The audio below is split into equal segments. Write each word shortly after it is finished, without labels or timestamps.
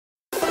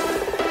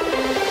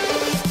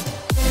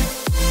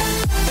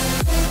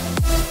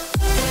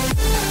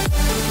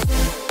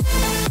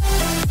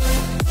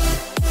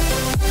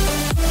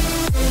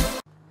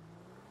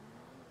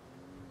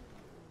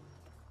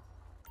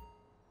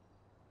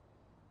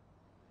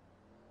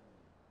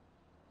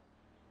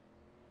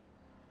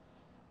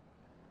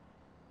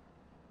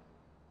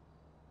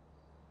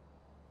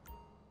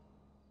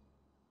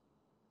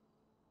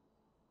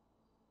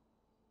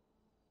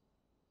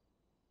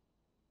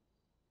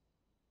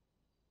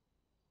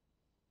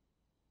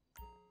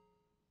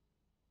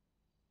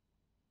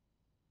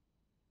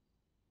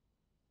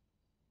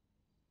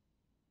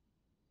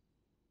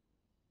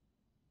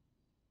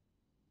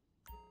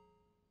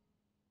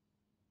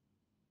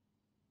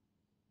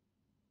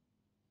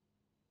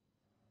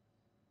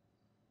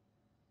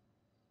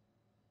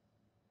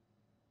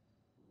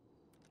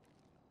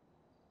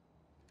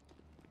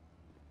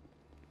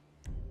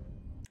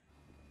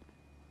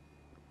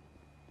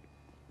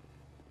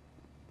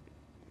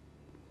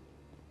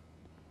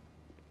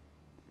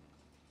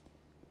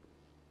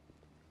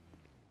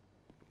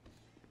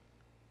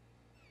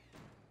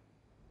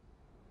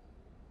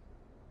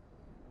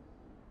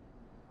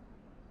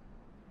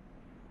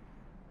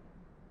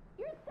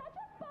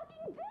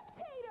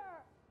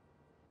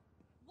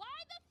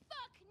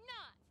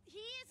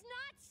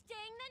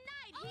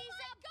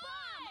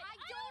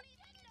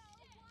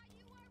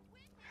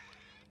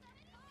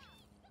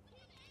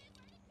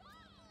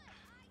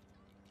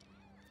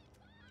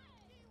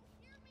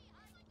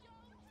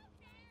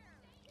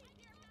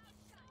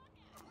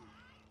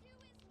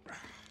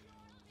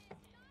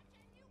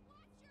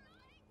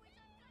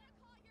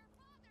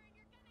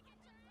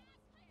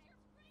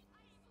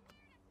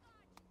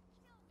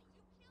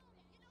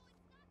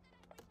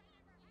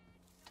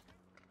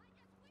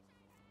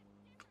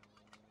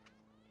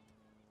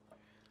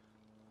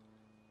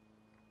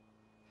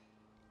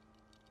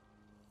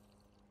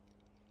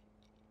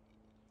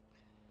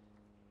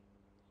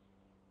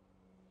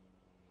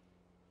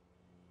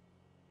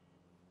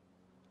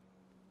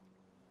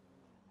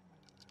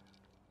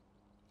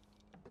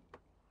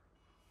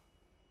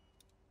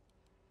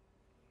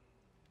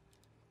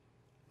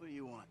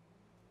you want?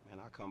 Man,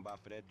 I come by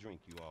for that drink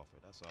you offered,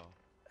 that's all.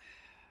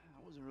 I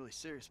wasn't really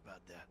serious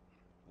about that.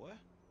 What?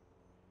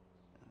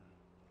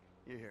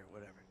 You're here,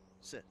 whatever.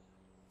 Sit.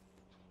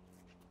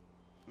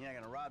 You're not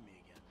gonna rob me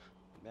again.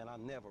 Man, I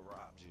never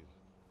robbed you.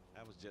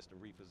 That was just a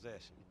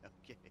repossession.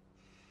 Okay.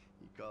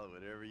 You call it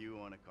whatever you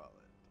want to call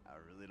it. I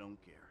really don't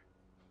care.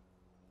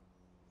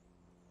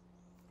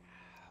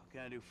 What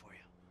can I do for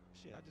you?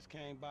 Shit, I just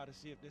came by to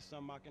see if there's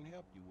something I can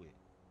help you with.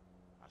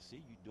 I see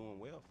you doing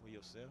well for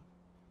yourself.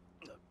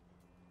 Look,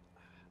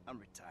 I'm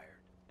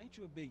retired. Ain't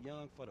you a bit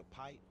young for the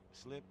pipe,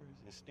 slippers,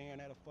 and staring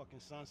at a fucking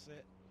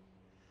sunset?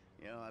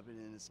 You know, I've been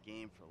in this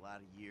game for a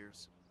lot of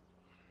years,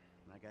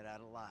 and I got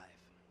out alive.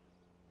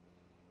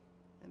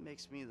 That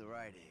makes me the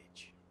right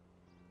age.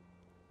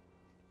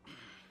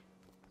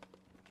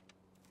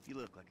 You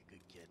look like a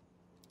good kid.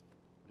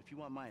 But if you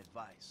want my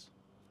advice,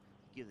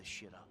 give this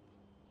shit up.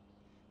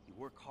 You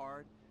work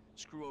hard,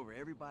 screw over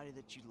everybody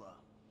that you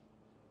love.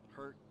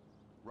 Hurt,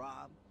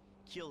 rob,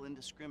 kill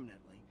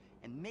indiscriminately,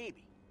 and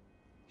maybe,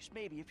 just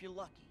maybe if you're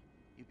lucky,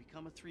 you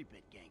become a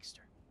 3-bit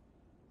gangster.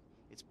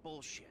 It's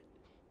bullshit.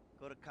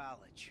 Go to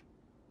college.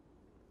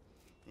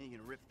 Then you're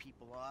gonna rip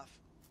people off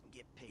and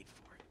get paid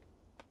for it.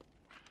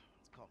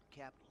 It's called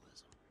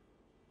capitalism.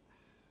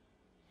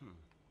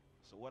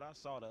 So what I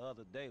saw the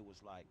other day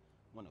was like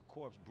when a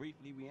corpse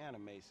briefly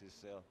reanimates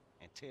itself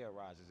and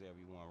terrorizes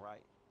everyone,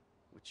 right?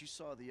 What you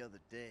saw the other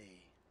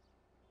day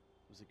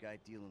was a guy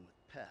dealing with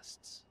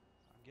pests.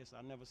 I guess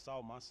I never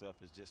saw myself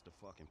as just a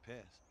fucking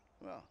pest.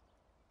 Well,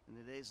 and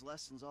today's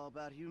lesson's all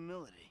about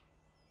humility.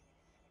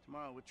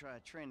 Tomorrow we'll try a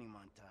training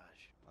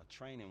montage. A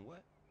training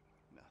what?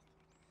 Nothing.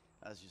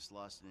 I was just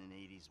lost in an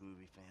 80s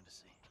movie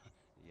fantasy.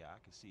 Yeah, I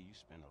can see you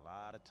spend a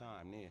lot of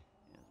time there.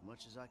 Yeah, as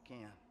much as I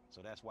can. So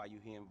that's why you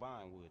here in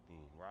Vinewood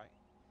then, right?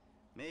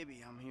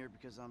 Maybe I'm here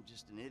because I'm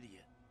just an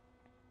idiot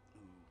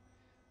who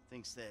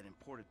thinks that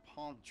imported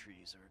palm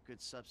trees are a good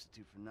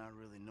substitute for not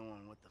really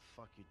knowing what the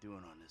fuck you're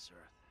doing on this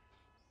earth.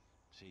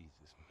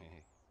 Jesus,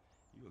 man.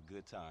 You a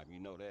good time,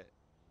 you know that?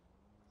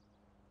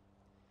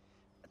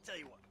 I tell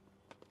you what.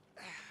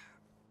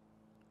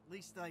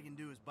 Least I can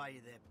do is buy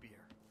you that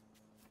beer.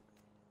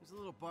 There's a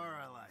little bar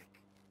I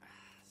like.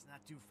 It's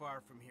not too far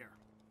from here.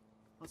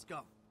 Let's go.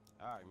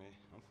 All right, man.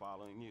 I'm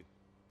following you.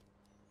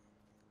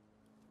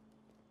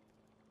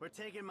 We're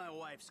taking my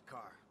wife's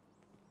car.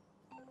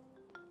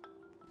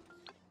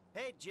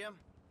 Hey, Jim.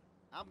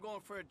 I'm going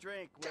for a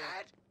drink with...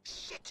 Dad!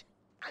 Shit!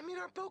 I'm in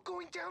our boat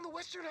going down the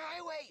Western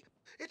Highway!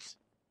 It's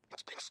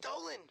been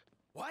stolen!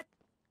 What?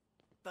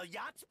 The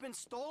yacht's been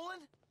stolen?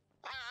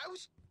 I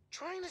was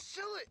trying to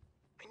sell it.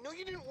 I know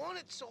you didn't want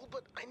it sold,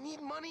 but I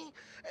need money,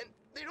 and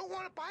they don't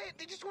want to buy it.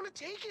 They just want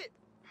to take it.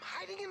 I'm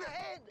hiding in the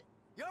head.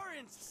 You're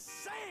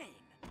insane!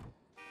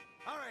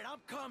 All right, I'm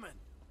coming.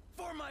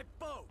 For my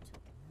boat.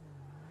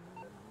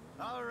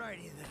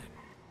 Alrighty then.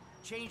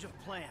 Change of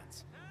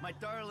plans. My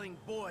darling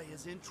boy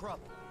is in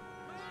trouble.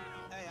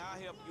 Hey,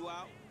 I'll help you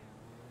out.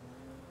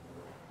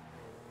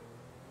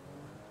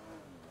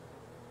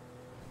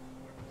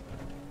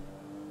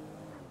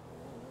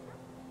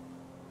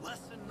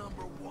 Lesson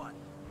number 1.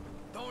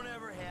 Don't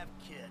ever have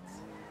kids.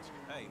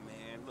 Hey,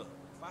 man, look.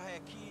 If I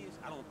had kids,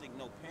 I don't think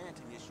no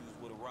parenting issues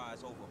would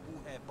arise over who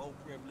had boat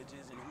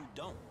privileges and who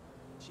don't.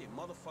 Shit,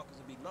 motherfuckers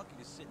would be lucky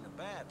to sit in the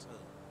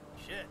bathtub.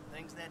 Shit,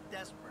 things that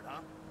desperate,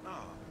 huh?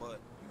 Nah, but,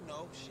 you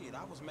know, shit,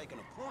 I was making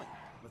a point.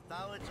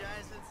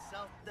 Mythologizing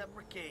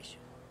self-deprecation.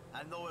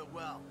 I know it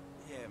well.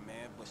 Yeah,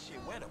 man, but shit,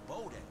 where the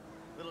boat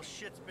at? Little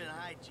shit's been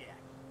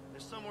hijacked. They're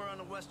somewhere on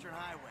the Western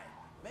Highway.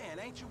 Man,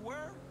 ain't you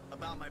worried?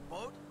 About my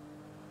boat?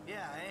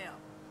 Yeah, I am.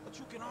 But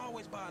you can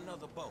always buy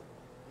another boat.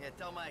 Yeah,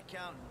 tell my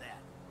accountant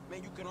that.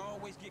 Man, you can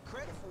always get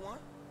credit for one.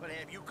 But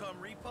have you come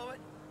repo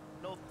it?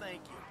 No,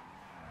 thank you.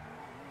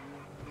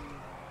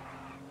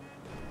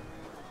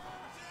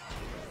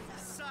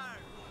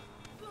 Sorry.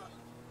 Look!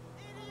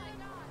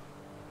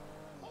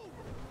 Oh my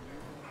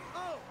god!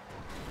 Oh!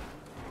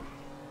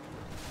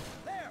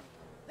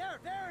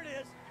 There it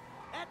is!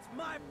 That's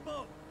my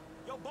boat!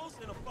 Your boat's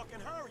in a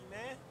fucking hurry,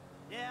 man.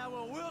 Yeah,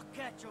 well, we'll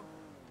catch him.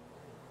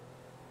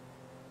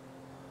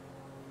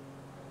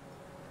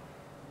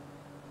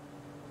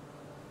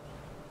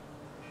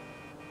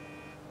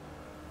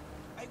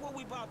 Hey, what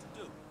we about to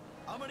do?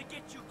 I'm gonna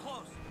get you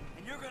close,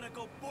 and you're gonna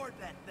go board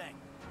that thing.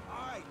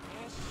 All right,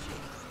 man,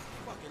 shit.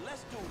 Fuck it,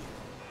 let's do it.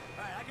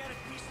 All right, I got a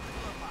piece of the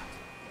glove box.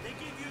 They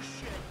give you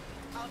shit,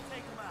 I'll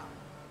take them out.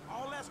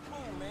 All that's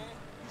cool, man.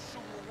 You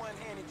shooting with one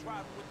hand and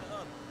driving with the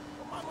other.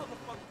 But my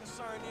motherfucking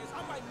concern is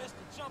I might miss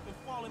the jump and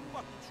fall in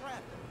fucking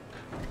traffic.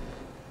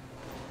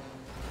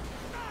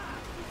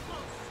 Ah, too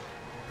close.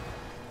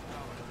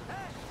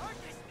 Hey, aren't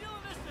they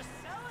stealing this to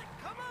sell it?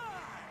 Come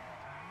on!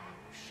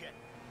 Shit.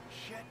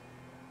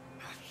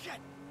 Ah, shit!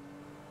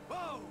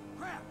 Whoa,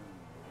 crap!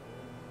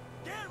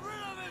 Get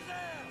rid of his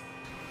ass!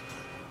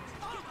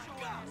 Oh my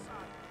God!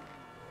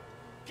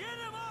 Get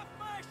him off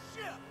my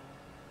ship!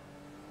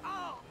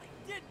 Oh,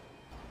 they didn't!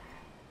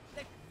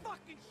 They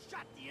fucking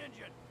shot the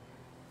engine!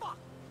 Fuck!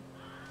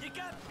 You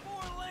got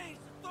 4 lanes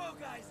to throw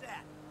guys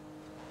at!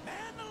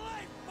 Man the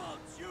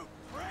lifeboats, you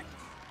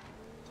pricks!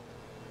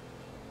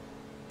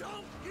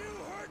 Don't you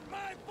hurt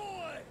my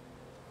boy!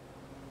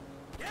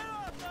 Get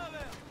off of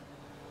him!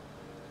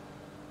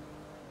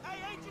 Hey,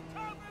 ain't you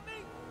covering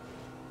me?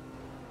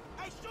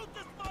 Hey, shoot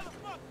this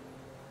motherfucker!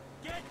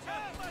 Get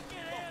your fucking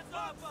hands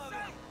off of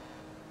him!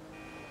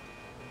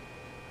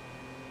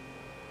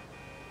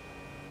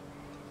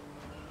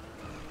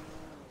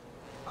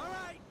 All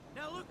right,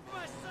 now look for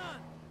my son.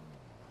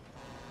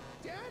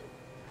 Dad?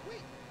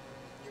 Wait,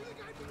 you're the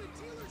guy from the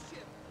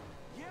dealership.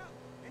 Yeah,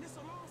 and it's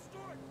a long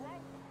story, bro.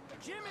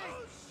 Jimmy!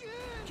 Oh,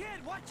 shit!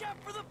 Kid, watch out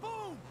for the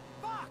boom!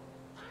 Fuck!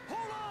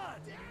 Hold on!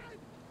 Dad!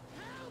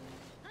 Help!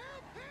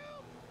 Help!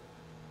 Help!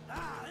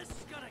 Ah, this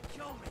is gonna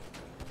kill me.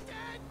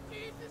 Dad,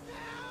 Jesus,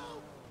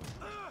 help!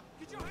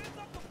 Get your hands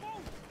off the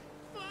boat!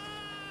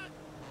 Fuck!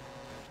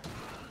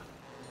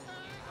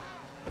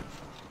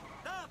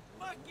 The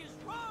fuck is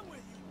wrong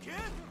with you,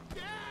 kid?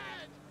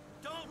 Dad!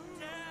 Don't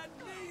dad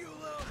me, you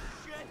little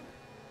shit!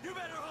 You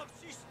better hope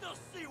she's still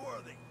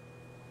seaworthy.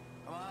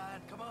 Come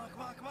on, come on,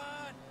 come on, come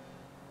on!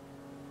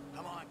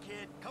 Come on,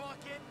 kid. Come on,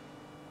 kid.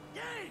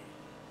 Yay!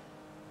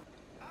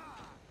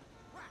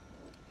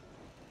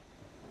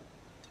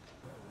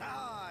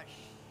 Ah,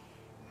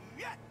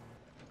 shit!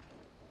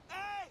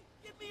 Hey,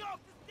 get me off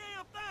this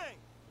damn thing!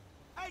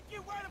 Hey,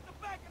 get right up the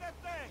back of that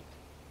thing!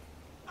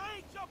 I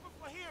ain't jumping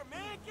for here,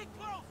 man. Get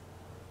close!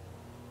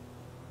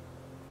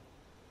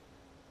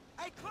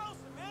 Hey,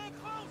 closer, man,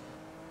 closer!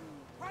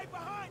 Right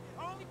behind it,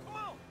 homie, come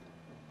on!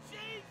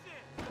 Jesus!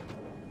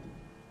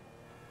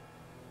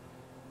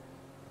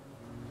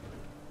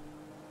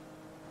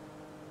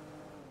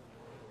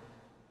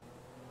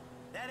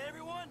 That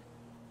everyone?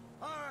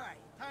 All right,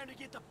 time to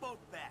get the boat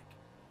back.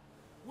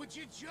 Would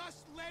you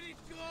just let it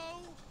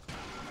go?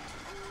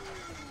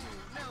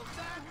 Ooh, now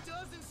that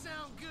doesn't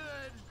sound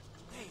good.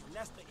 Damn,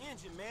 that's the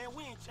engine, man.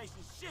 We ain't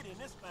chasing shit in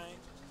this thing.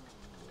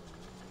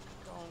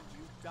 Don't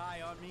you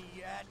die on me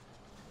yet.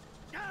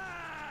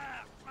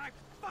 Ah! My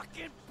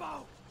fucking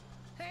boat!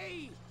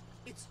 Hey,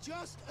 it's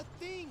just a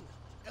thing.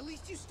 At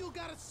least you still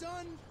got a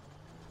son.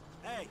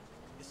 Hey,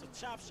 it's a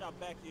chop shop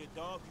back there,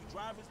 dog. You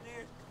drivers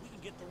there, we can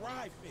get the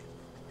ride fixed.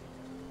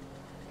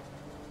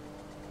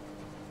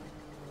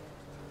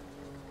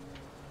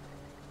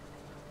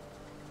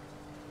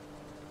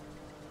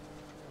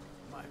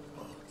 My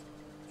boat.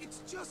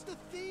 It's just a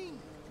thing.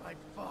 My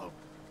boat.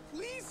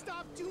 Please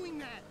stop doing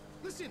that.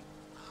 Listen,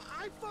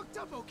 I fucked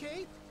up,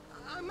 okay?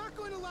 I'm not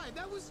going to lie.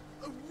 That was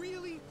a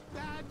really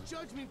bad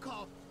judgment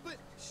call. But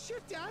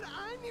shit, Dad,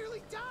 I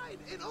nearly died.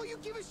 And all you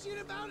give a shit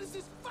about is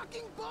this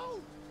fucking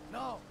boat.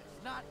 No,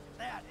 it's not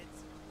that.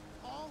 It's...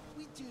 All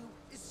we do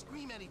is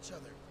scream at each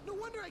other. No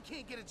wonder I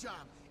can't get a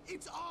job.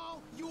 It's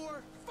all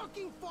your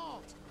fucking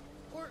fault.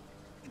 Or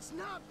it's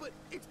not, but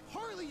it's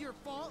partly your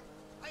fault.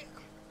 I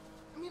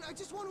mean, I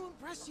just want to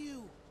impress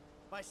you.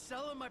 By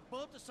selling my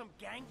boat to some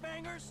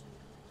gangbangers?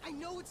 I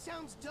know it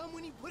sounds dumb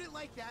when you put it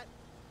like that,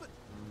 but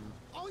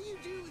all you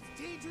do is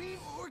daydream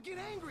or get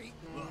angry.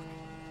 Look,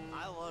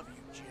 I love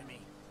you, Jimmy,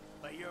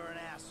 but you're an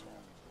asshole.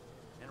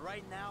 And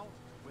right now,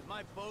 with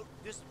my boat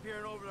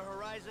disappearing over the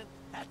horizon,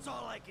 that's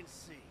all I can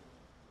see.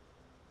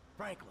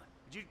 Franklin,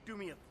 would you do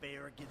me a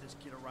favor and give this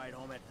kid a ride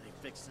home after they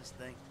fix this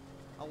thing?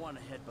 I want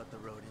to headbutt the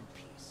road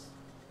in peace.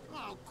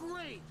 Oh,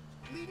 great!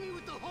 Leave me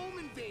with the home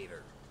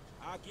invader.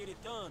 I'll get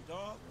it done,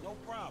 dog. No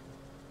problem.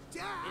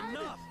 Dad!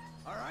 Enough,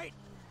 all right?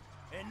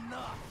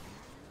 Enough!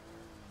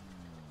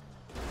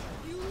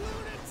 You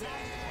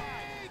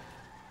lunatic!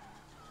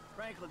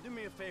 Franklin, do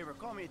me a favor.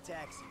 Call me a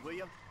taxi, will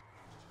you?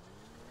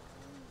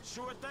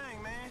 Sure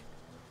thing, man.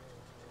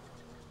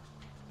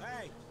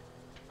 Hey,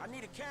 I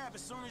need a cab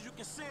as soon as you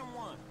can send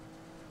one.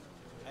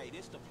 Hey,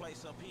 this the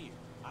place up here.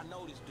 I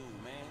know this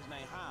dude, man. His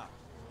name Hal.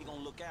 He gonna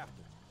look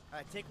after it. All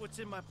right, take what's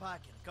in my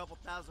pocket. A couple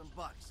 $1,000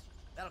 bucks.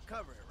 That'll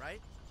cover it,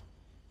 right?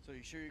 So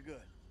you sure you're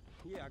good?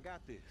 Yeah, I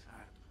got this. All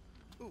right.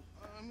 Ooh,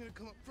 I'm gonna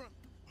come up front.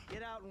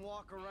 Get out and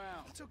walk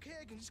around. It's okay,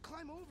 I can just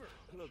climb over.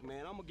 Look,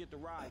 man, I'm gonna get the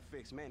ride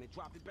fixed, man, and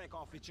drop it back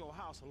off at your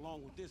house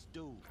along with this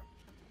dude.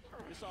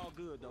 It's all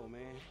good, though,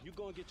 man. You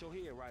gonna get your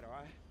head right, all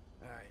right?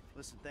 All right,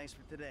 listen, thanks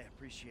for today.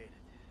 Appreciate it.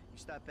 You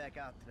stop back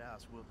out to the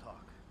house, we'll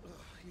talk.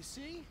 You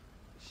see?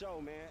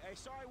 Show, man. Hey,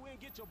 sorry we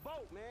didn't get your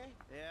boat, man.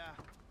 Yeah.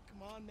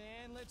 Come on,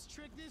 man, let's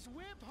trick this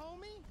whip,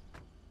 homie.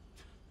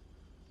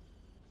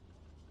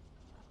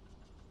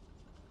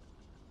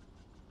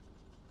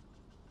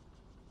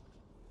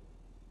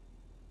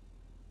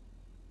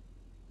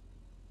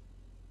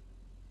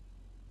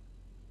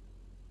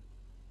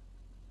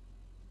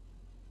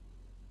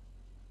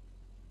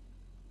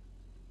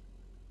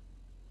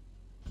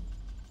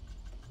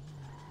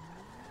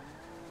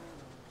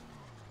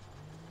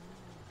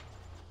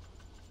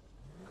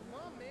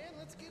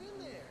 Let's get in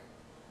there.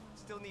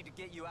 Still need to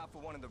get you out for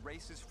one of the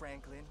races,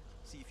 Franklin.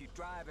 See if you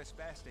drive as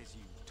fast as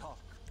you talk.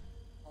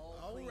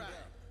 All right.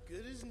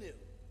 Good as new.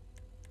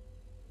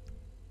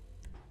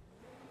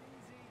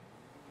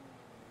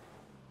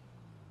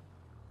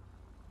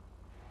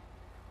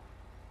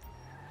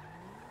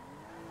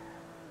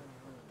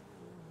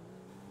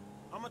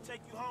 I'm gonna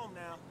take you home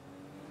now.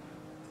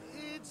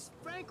 It's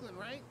Franklin,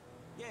 right?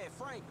 Yeah,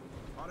 Franklin,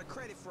 or the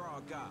credit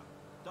fraud guy,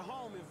 the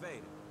home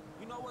invader.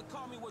 You know what?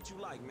 Call me what you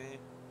like, man.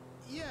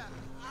 Yeah,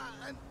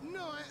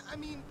 no, I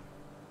mean,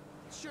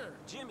 sure,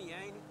 Jimmy,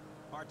 ain't it?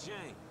 Or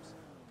James?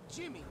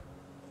 Jimmy.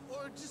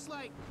 Or just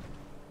like,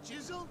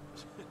 Jizzle?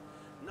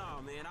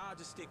 Nah, man, I'll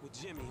just stick with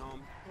Jimmy,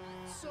 homie.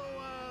 So,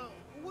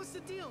 what's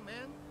the deal,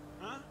 man?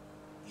 Huh?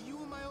 You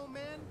and my old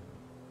man?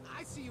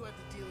 I see you at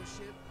the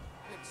dealership,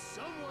 and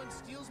someone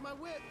steals my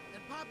whip,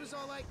 and Papa's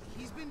all like,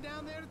 he's been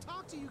down there to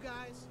talk to you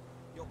guys.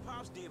 Your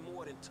pops did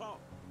more than talk.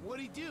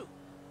 What'd he do?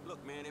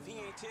 Look, man, if he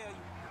ain't tell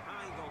you,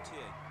 I ain't gonna tell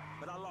you.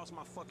 But I lost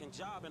my fucking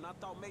job, and I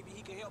thought maybe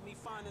he could help me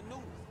find a new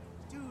one.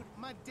 Dude,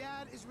 my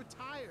dad is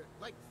retired.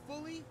 Like,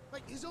 fully.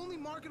 Like, his only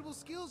marketable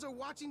skills are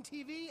watching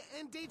TV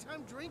and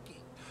daytime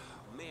drinking.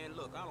 Man,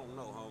 look, I don't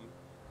know, homie.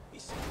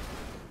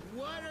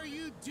 What are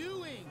you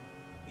doing?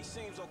 He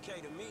seems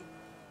okay to me.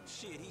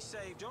 Shit, he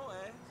saved your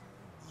ass.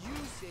 You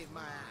saved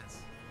my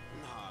ass.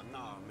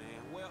 Nah,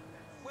 man.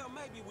 Well,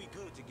 maybe we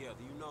good together,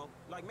 you know?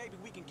 Like, maybe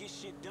we can get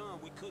shit done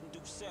we couldn't do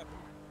separate.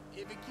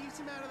 If it keeps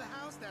him out of the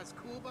house, that's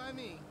cool by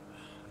me.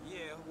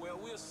 Yeah, well,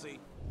 we'll see.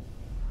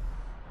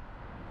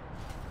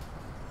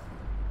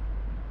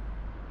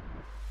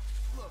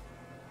 Look,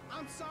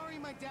 I'm sorry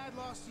my dad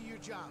lost you your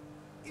job.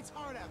 It's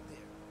hard out there.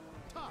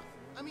 Tough.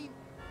 I mean,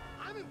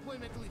 I'm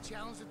employmentally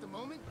challenged at the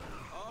moment.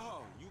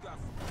 Oh, you got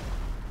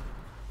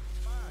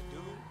fire,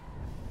 dude.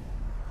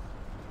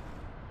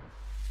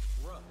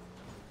 Rough.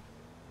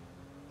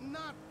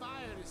 Not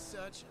fired as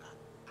such.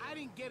 I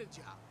didn't get a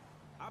job.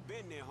 I've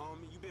been there,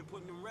 homie. You been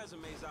putting them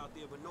resumes out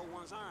there, but no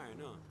one's hiring,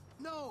 huh?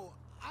 No,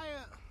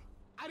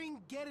 I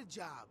didn't get a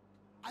job.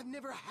 I've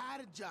never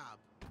had a job.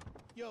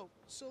 Yo,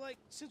 so like,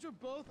 since we're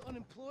both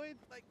unemployed,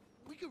 like,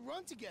 we could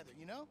run together,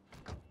 you know?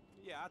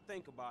 Yeah, I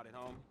think about it,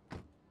 homie.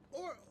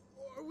 Or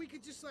we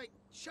could just like,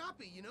 shop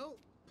it, you know?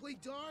 Play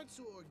darts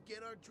or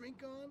get our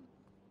drink on.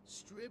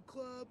 Strip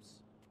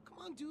clubs. Come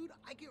on, dude,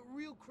 I get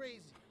real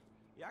crazy.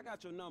 Yeah, I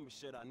got your number,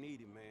 shit. I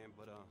need it, man.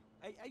 But,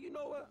 hey, you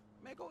know what?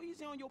 Man, go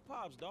easy on your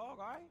pops, dog,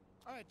 all right?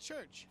 All right,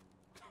 church.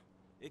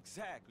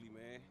 Exactly,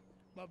 man.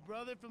 My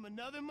brother from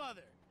another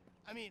mother.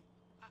 I mean,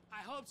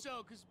 I hope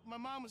so, because my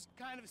mom was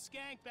kind of a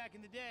skank back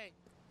in the day.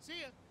 See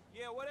ya.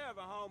 Yeah,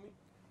 whatever, homie.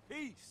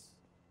 Peace.